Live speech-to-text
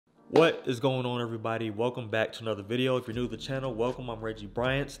What is going on, everybody? Welcome back to another video. If you're new to the channel, welcome. I'm Reggie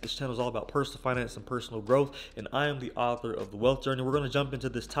Bryant. This channel is all about personal finance and personal growth, and I am the author of The Wealth Journey. We're going to jump into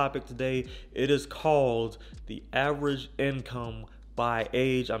this topic today. It is called the average income by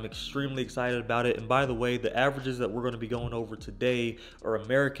age. I'm extremely excited about it. And by the way, the averages that we're going to be going over today are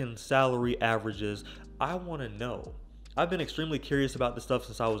American salary averages. I want to know. I've been extremely curious about this stuff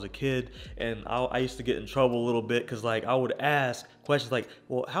since I was a kid, and I used to get in trouble a little bit because I would ask questions like,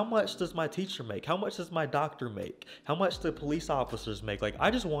 well, how much does my teacher make? How much does my doctor make? How much do police officers make?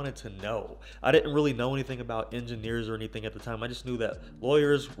 I just wanted to know. I didn't really know anything about engineers or anything at the time. I just knew that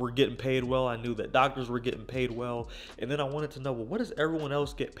lawyers were getting paid well. I knew that doctors were getting paid well. And then I wanted to know, well, what does everyone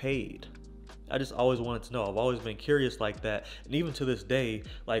else get paid? I just always wanted to know. I've always been curious like that. And even to this day,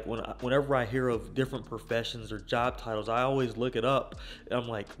 whenever I hear of different professions or job titles, I always look it up. And I'm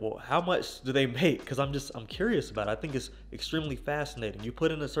like, well, how much do they make? Because I'm curious about it. I think it's extremely fascinating. You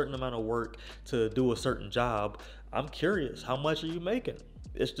put in a certain amount of work to do a certain job. I'm curious, how much are you making?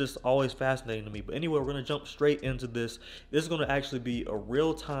 It's just always fascinating to me. But anyway, we're going to jump straight into this. This is going to actually be a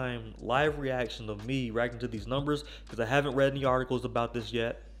real-time live reaction of me reacting to these numbers because I haven't read any articles about this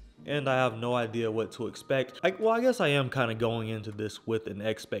yet. And I have no idea what to expect. Well, I guess I am kind of going into this with an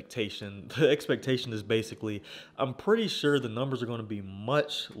expectation. The expectation is basically, I'm pretty sure the numbers are going to be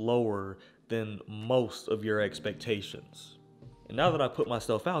much lower than most of your expectations. And now that I put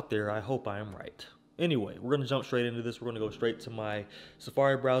myself out there, I hope I am right. Anyway, we're going to jump straight into this. We're going to go straight to my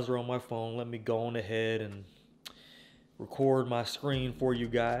Safari browser on my phone. Let me go on ahead and record my screen for you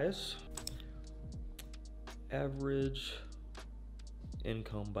guys. Average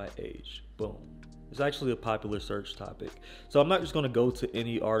income by age. Boom. It's actually a popular search topic. So I'm not just going to go to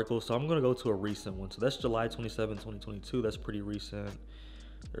any article. So I'm going to go to a recent one. So that's July 27, 2022. That's pretty recent.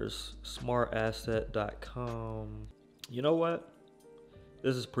 There's smartasset.com. You know what?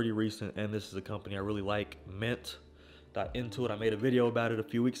 This is pretty recent, and this is a company I really like, Mint.Intuit. I made a video about it a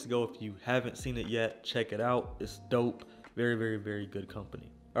few weeks ago. If you haven't seen it yet, check it out. It's dope. Very, very, very good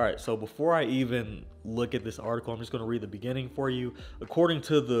company. All right, so before I even look at this article, I'm just going to read the beginning for you. According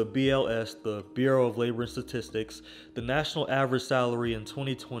to the BLS, the Bureau of Labor and Statistics, the national average salary in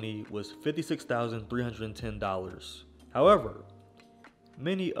 2020 was $56,310. However,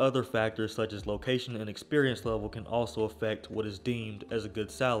 many other factors such as location and experience level can also affect what is deemed as a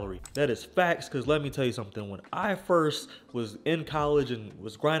good salary. That is facts, because let me tell you something. When I first was in college and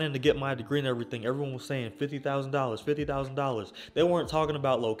was grinding to get my degree and everything, everyone was saying $50,000, $50,000. They weren't talking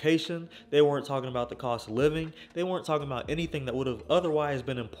about location. They weren't talking about the cost of living. They weren't talking about anything that would have otherwise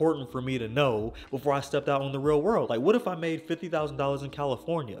been important for me to know before I stepped out in the real world. Like, what if I made $50,000 in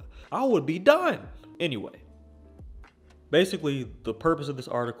California? I would be done. Anyway. Basically, the purpose of this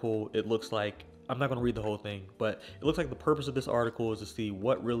article, it looks like, I'm not going to read the whole thing, but it looks like the purpose of this article is to see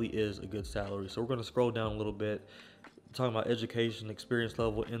what really is a good salary. So we're going to scroll down a little bit, talking about education, experience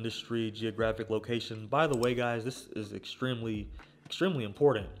level, industry, geographic location. By the way, guys, this is extremely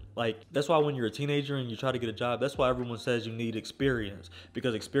important. That's why when you're a teenager and you try to get a job, that's why everyone says you need experience,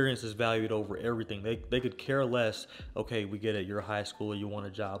 because experience is valued over everything. They could care less, okay, we get it, you're a high schooler, you want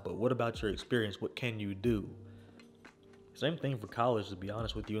a job, but what about your experience? What can you do? Same thing for college, to be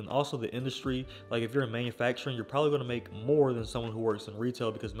honest with you. And also the industry, if you're in manufacturing, you're probably going to make more than someone who works in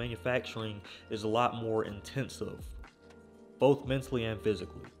retail, because manufacturing is a lot more intensive, both mentally and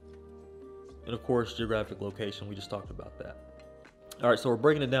physically. And of course, geographic location, we just talked about that. All right, so we're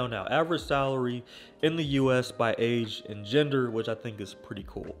breaking it down now. Average salary in the US by age and gender, which I think is pretty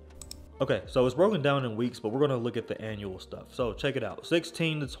cool. Okay, so it's broken down in weeks, but we're going to look at the annual stuff. So check it out.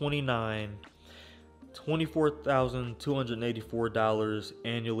 16 to 29. $24,284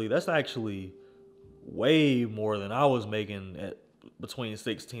 annually. That's actually way more than I was making at between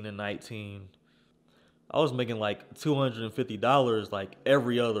 16 and 19. I was making like $250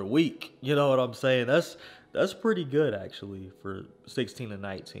 every other week. You know what I'm saying? That's pretty good actually for 16 and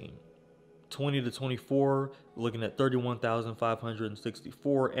 19. 20 to 24, looking at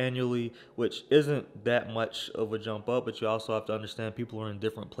 $31,564 annually, which isn't that much of a jump up, but you also have to understand people are in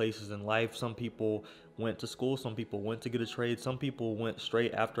different places in life. Some people went to school, some people went to get a trade, some people went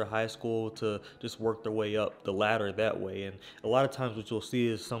straight after high school to just work their way up the ladder that way. And a lot of times what you'll see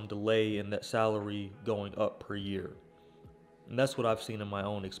is some delay in that salary going up per year. And that's what I've seen in my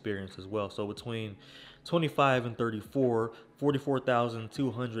own experience as well. So between 25 and 34,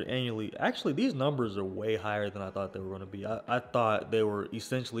 44,200 annually. Actually, these numbers are way higher than I thought they were going to be. I thought they were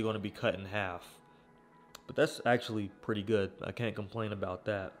essentially going to be cut in half. But that's actually pretty good. I can't complain about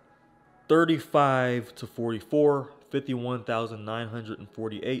that. 35 to 44,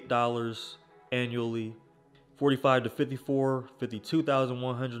 $51,948 annually. 45 to 54,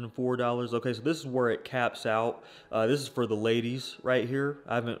 $52,104. Okay, so this is where it caps out. This is for the ladies right here.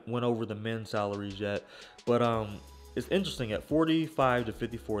 I haven't went over the men's salaries yet, but it's interesting. At 45 to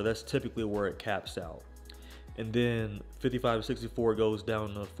 54, that's typically where it caps out. And then 55 to 64 goes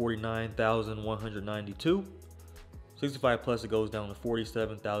down to 49,192. 65 plus, it goes down to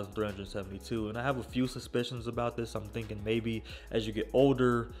 47,372. And I have a few suspicions about this. I'm thinking maybe as you get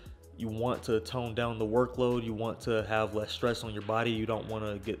older, you want to tone down the workload. You want to have less stress on your body. You don't want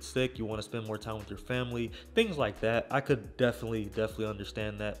to get sick. You want to spend more time with your family, things like that. I could definitely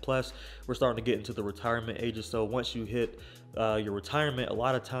understand that. Plus, we're starting to get into the retirement ages. So once you hit your retirement, a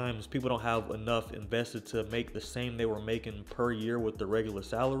lot of times people don't have enough invested to make the same they were making per year with the regular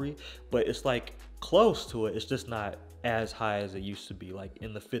salary, but it's like close to it. It's just not as high as it used to be, like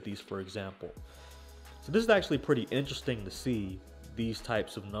in the 50s, for example. So this is actually pretty interesting to see these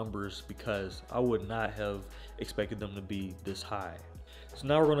types of numbers, because I would not have expected them to be this high. So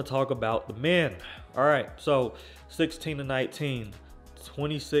now we're going to talk about the men. All right, so 16 to 19,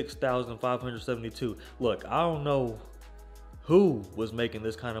 26,572. Look, I don't know who was making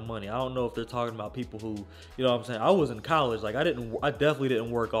this kind of money. I don't know if they're talking about people who, you know what I'm saying? I was in college. Like I definitely didn't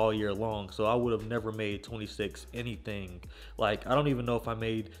work all year long. So I would have never made 26 anything. Like I don't even know if I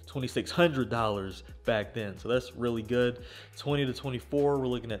made $2,600 back then. So that's really good. 20 to 24, we're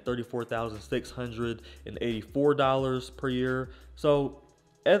looking at $34,684 per year. So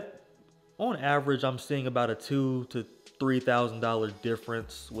on average, I'm seeing about a $2,000 to $3,000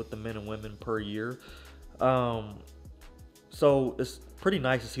 difference with the men and women per year. So it's pretty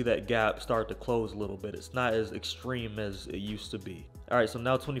nice to see that gap start to close a little bit. It's not as extreme as it used to be. All right, so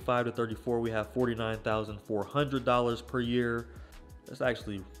now 25 to 34, we have $49,400 per year. That's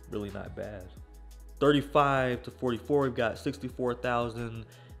actually really not bad. 35 to 44, we've got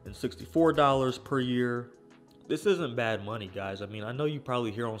 $64,064 per year. This isn't bad money, guys. I mean, I know you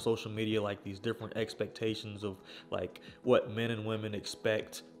probably hear on social media like these different expectations of like what men and women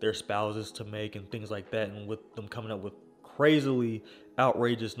expect their spouses to make and things like that, and with them coming up with crazily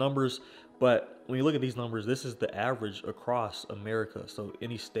outrageous numbers. But when you look at these numbers, this is the average across America. So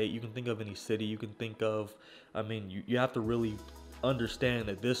any state, you can think of any city, you can think of, I mean, you have to really understand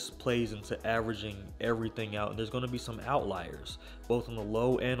that this plays into averaging everything out, and there's going to be some outliers both on the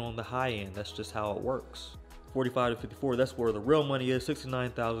low and on the high end. That's just how it works. 45 to 54, that's where the real money is.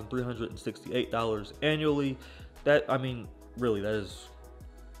 $69,368 annually. That, I mean, really, it's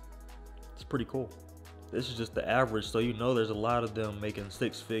pretty cool. This is just the average, so you know there's a lot of them making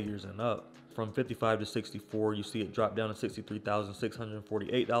six figures and up. From 55 to 64, you see it drop down to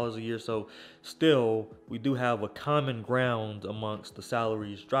 $63,648 a year. So still, we do have a common ground amongst the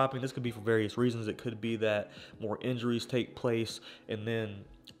salaries dropping. This could be for various reasons. It could be that more injuries take place and then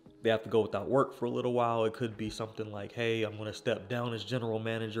they have to go without work for a little while. It could be something like, hey, I'm going to step down as general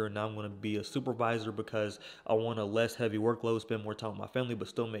manager and now I'm going to be a supervisor because I want a less heavy workload, spend more time with my family, but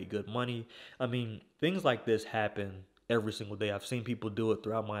still make good money. I mean, things like this happen every single day. I've seen people do it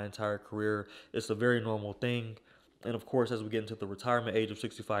throughout my entire career. It's a very normal thing. And of course, as we get into the retirement age of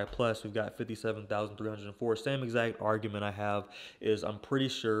 65 plus, we've got 57,304. Same exact argument I have is I'm pretty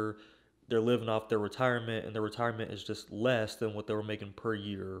sure they're living off their retirement, and their retirement is just less than what they were making per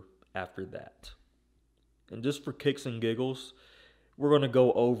year after that. And just for kicks and giggles, we're going to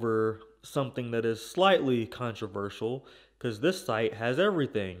go over something that is slightly controversial, because this site has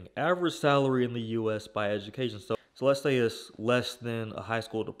everything. Average salary in the U.S. by education. So let's say it's less than a high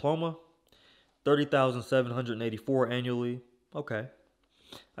school diploma, $30,784 annually. Okay,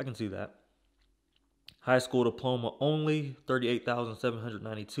 I can see that. High school diploma only,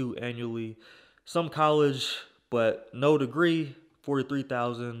 $38,792 annually. Some college, but no degree,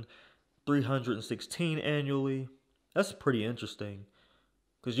 $43,316 annually. That's pretty interesting,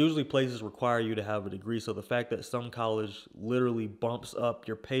 because usually places require you to have a degree. So the fact that some college literally bumps up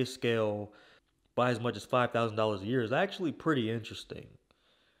your pay scale by as much as $5,000 a year is actually pretty interesting.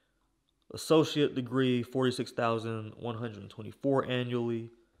 Associate degree, $46,124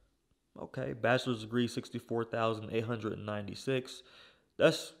 annually. Okay, bachelor's degree, $64,896.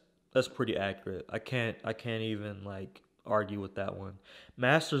 That's pretty accurate. I can't even like argue with that one.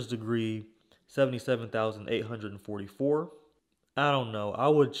 Master's degree, $77,844. I don't know. I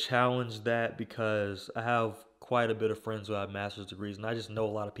would challenge that, because I have quite a bit of friends who have master's degrees, and I just know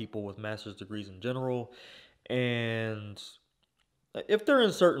a lot of people with master's degrees in general. And if they're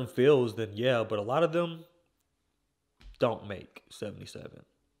in certain fields, then yeah, but a lot of them don't make 77.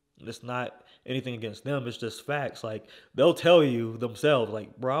 It's not anything against them. It's just facts. Like, they'll tell you themselves,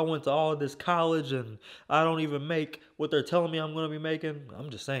 like, bro, I went to all this college and I don't even make what they're telling me I'm going to be making.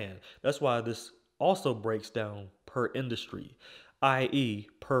 I'm just saying. That's why this also breaks down per industry, i.e.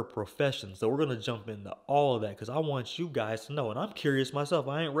 per profession. So we're going to jump into all of that because I want you guys to know, and I'm curious myself.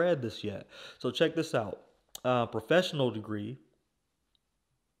 I ain't read this yet. So check this out. Professional degree,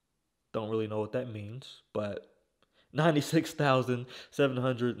 don't really know what that means, but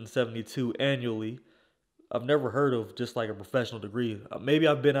 96,772 annually. I've never heard of just like a professional degree. Maybe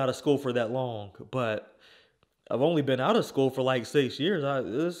I've been out of school for that long, but I've only been out of school for like 6 years.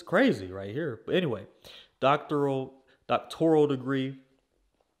 It's crazy right here. But anyway, doctoral degree,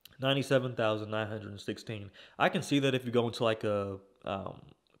 97,916. I can see that if you go into like a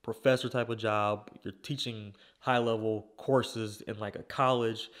professor type of job, you're teaching high level courses in like a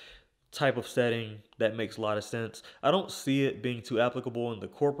college type of setting, that makes a lot of sense. I don't see it being too applicable in the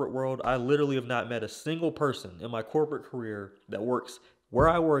corporate world. I literally have not met a single person in my corporate career that works where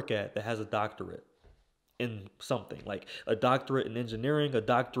I work at that has a doctorate in something, like a doctorate in engineering, a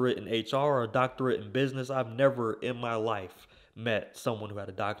doctorate in HR, or a doctorate in business. I've never in my life met someone who had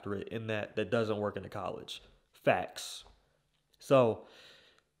a doctorate in that doesn't work in a college. Facts. So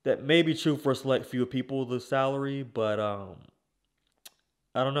that may be true for a select few people, the salary, but I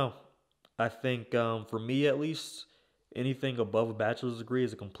don't know. I think for me at least, anything above a bachelor's degree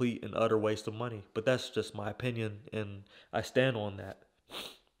is a complete and utter waste of money. But that's just my opinion, and I stand on that.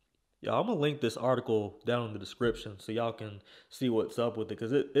 Yeah, I'm gonna link this article down in the description so y'all can see what's up with it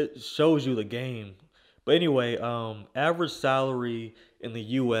because it shows you the game. But anyway, average salary in the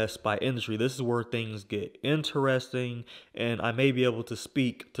US by industry. This is where things get interesting, and I may be able to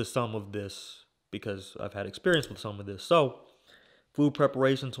speak to some of this because I've had experience with some of this. So, food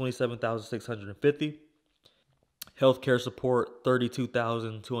preparation, 27,650. Healthcare support,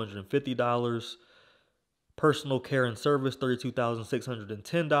 $32,250. Personal care and service,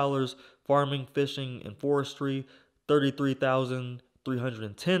 $32,610. Farming, fishing, and forestry,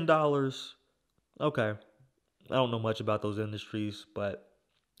 $33,310. Okay, I don't know much about those industries, but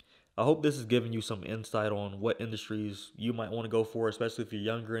I hope this is giving you some insight on what industries you might want to go for, especially if you're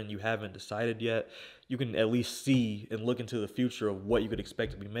younger and you haven't decided yet. You can at least see and look into the future of what you could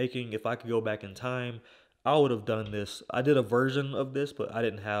expect to be making. If I could go back in time, I would have done this. I did a version of this, but I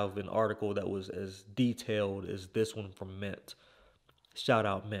didn't have an article that was as detailed as this one from Mint. Shout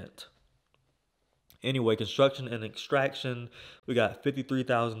out Mint. Anyway, construction and extraction, we got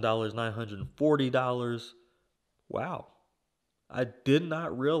 $53,000, $940. Wow. I did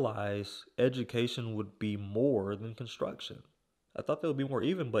not realize education would be more than construction. I thought they would be more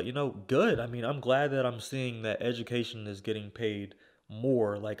even, but good. I mean, I'm glad that I'm seeing that education is getting paid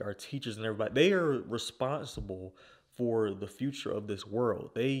more, like our teachers and everybody. They are responsible for the future of this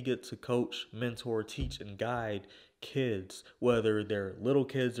world. They get to coach, mentor, teach, and guide kids, whether they're little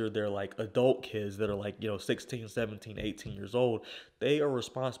kids or they're like adult kids that are like, 16, 17, 18 years old. They are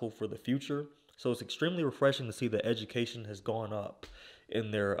responsible for the future. So it's extremely refreshing to see that education has gone up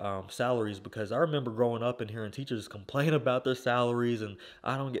in their salaries, because I remember growing up and hearing teachers complain about their salaries and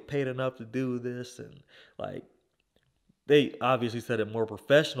I don't get paid enough to do this, and like they obviously said it more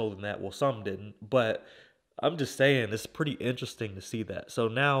professional than that. Well, some didn't, but I'm just saying it's pretty interesting to see that. So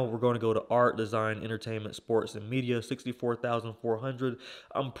now we're going to go to art, design, entertainment, sports, and media, 64,400.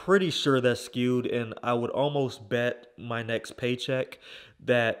 I'm pretty sure that's skewed, and I would almost bet my next paycheck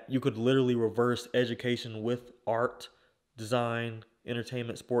that you could literally reverse education with art, design,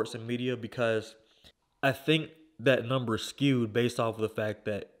 entertainment, sports, and media, because I think that number is skewed based off of the fact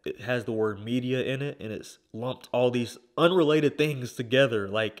that it has the word media in it and it's lumped all these unrelated things together.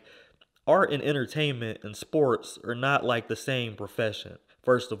 Like, art and entertainment and sports are not like the same profession,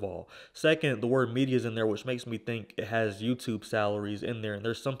 first of all. Second, the word media is in there, which makes me think it has YouTube salaries in there. And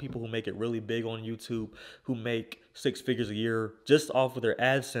there's some people who make it really big on YouTube who make 6 figures a year just off of their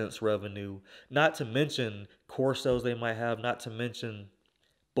AdSense revenue, not to mention course sales they might have, not to mention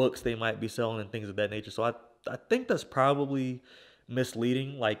books they might be selling and things of that nature. So I think that's probably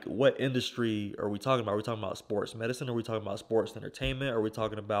misleading. Like, what industry are we talking about? Are we talking about sports medicine? Are we talking about sports entertainment? Are we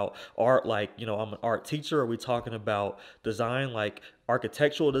talking about art? Like, I'm an art teacher. Are we talking about design, like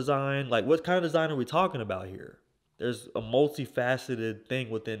architectural design? Like, what kind of design are we talking about here? There's a multifaceted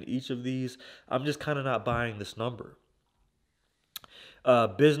thing within each of these. I'm just kind of not buying this number.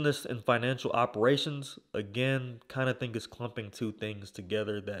 Business and financial operations, again, kind of think it's clumping two things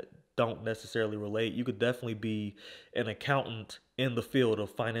together that don't necessarily relate. You could definitely be an accountant in the field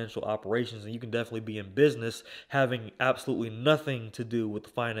of financial operations, and you can definitely be in business having absolutely nothing to do with the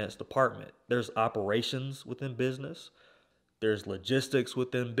finance department. There's operations within business, there's logistics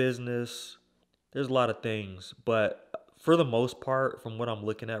within business, there's a lot of things, but for the most part, from what I'm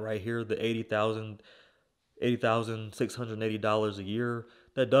looking at right here, the $80,680 a year,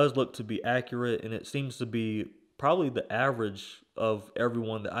 that does look to be accurate, and it seems to be probably the average of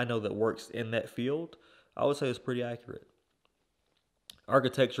everyone that I know that works in that field. I would say it's pretty accurate.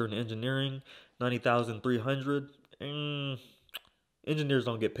 Architecture and engineering, 90,300. Engineers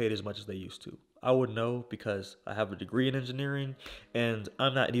don't get paid as much as they used to. I would know because I have a degree in engineering, and I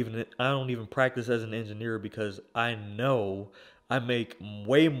don't even practice as an engineer because I know I make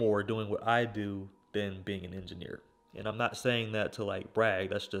way more doing what I do than being an engineer. And I'm not saying that to like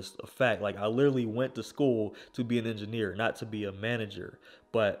brag, that's just a fact. Like I literally went to school to be an engineer, not to be a manager,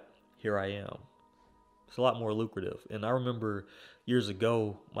 but here I am. It's a lot more lucrative. And I remember years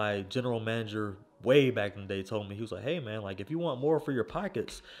ago, my general manager way back in the day told me, he was like, hey man, like if you want more for your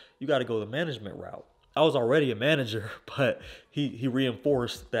pockets, you got to go the management route. I was already a manager, but he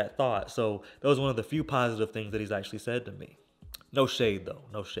reinforced that thought. So that was one of the few positive things that he's actually said to me. No shade though,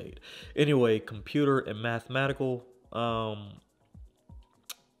 no shade. Anyway, computer and mathematical.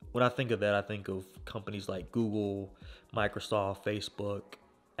 When I think of that, I think of companies like Google, Microsoft, Facebook,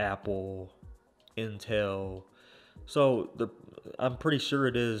 Apple, Intel. So I'm pretty sure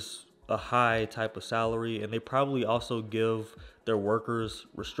it is a high type of salary, and they probably also give their workers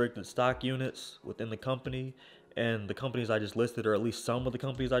restricted stock units within the company. And the companies I just listed, or at least some of the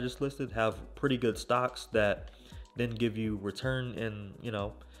companies I just listed, have pretty good stocks that then give you return, and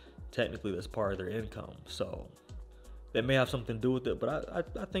technically that's part of their income. So that may have something to do with it, but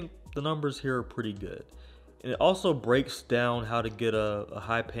I think the numbers here are pretty good. And it also breaks down how to get a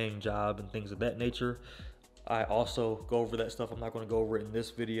high paying job and things of that nature. I also go over that stuff. I'm not going to go over it in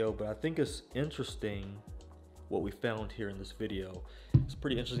this video, but I think it's interesting what we found here in this video. It's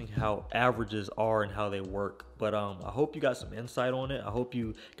pretty interesting how averages are and how they work. But I hope you got some insight on it. I hope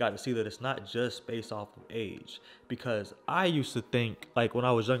you got to see that it's not just based off of age. Because I used to think, like when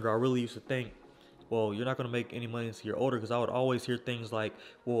I was younger, I really used to think, well, you're not going to make any money until you're older, because I would always hear things like,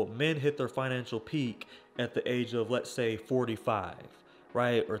 well, men hit their financial peak at the age of, let's say, 45,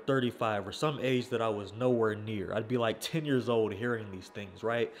 right? Or 35, or some age that I was nowhere near. I'd be like 10 years old hearing these things,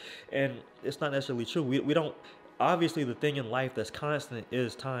 right? And it's not necessarily true. We don't, obviously the thing in life that's constant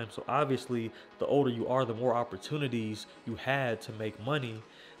is time. So obviously the older you are, the more opportunities you had to make money.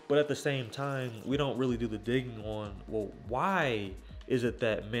 But at the same time, we don't really do the digging on, well, why is it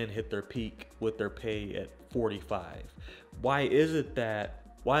that men hit their peak with their pay at 45? Why is it that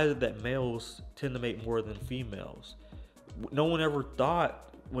males tend to make more than females? No one ever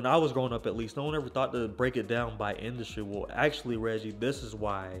thought, when I was growing up at least, no one ever thought to break it down by industry. Well, actually, Reggie, this is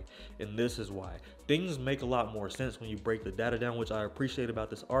why, and this is why. Things make a lot more sense when you break the data down, which I appreciate about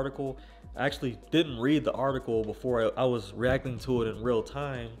this article. I actually didn't read the article before I was reacting to it in real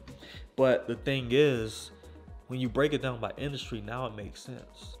time. But the thing is, when you break it down by industry, now it makes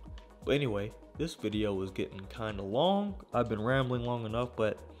sense. But anyway, this video is getting kind of long. I've been rambling long enough,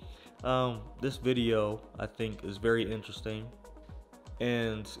 but this video I think is very interesting.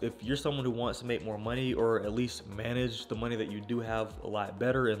 And if you're someone who wants to make more money, or at least manage the money that you do have a lot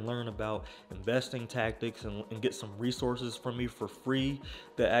better, and learn about investing tactics and get some resources from me for free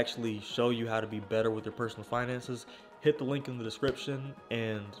that actually show you how to be better with your personal finances, hit the link in the description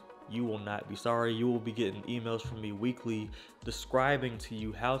and you will not be sorry. You will be getting emails from me weekly describing to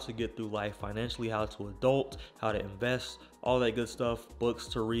you how to get through life financially, how to adult, how to invest, all that good stuff, books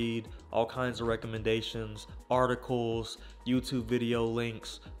to read, all kinds of recommendations, articles, YouTube video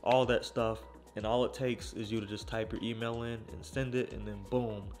links, all that stuff. And all it takes is you to just type your email in and send it, and then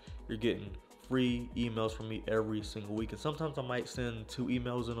boom, you're getting free emails from me every single week. And sometimes I might send 2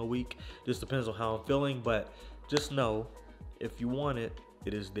 emails in a week, just depends on how I'm feeling. But just know, if you want it,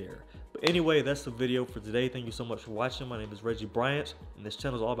 it is there. But anyway, that's the video for today. Thank you so much for watching. My name is Reggie Bryant, and this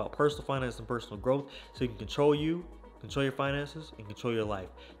channel is all about personal finance and personal growth, so you can control your finances, and control your life.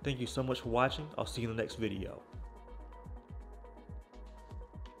 Thank you so much for watching. I'll see you in the next video.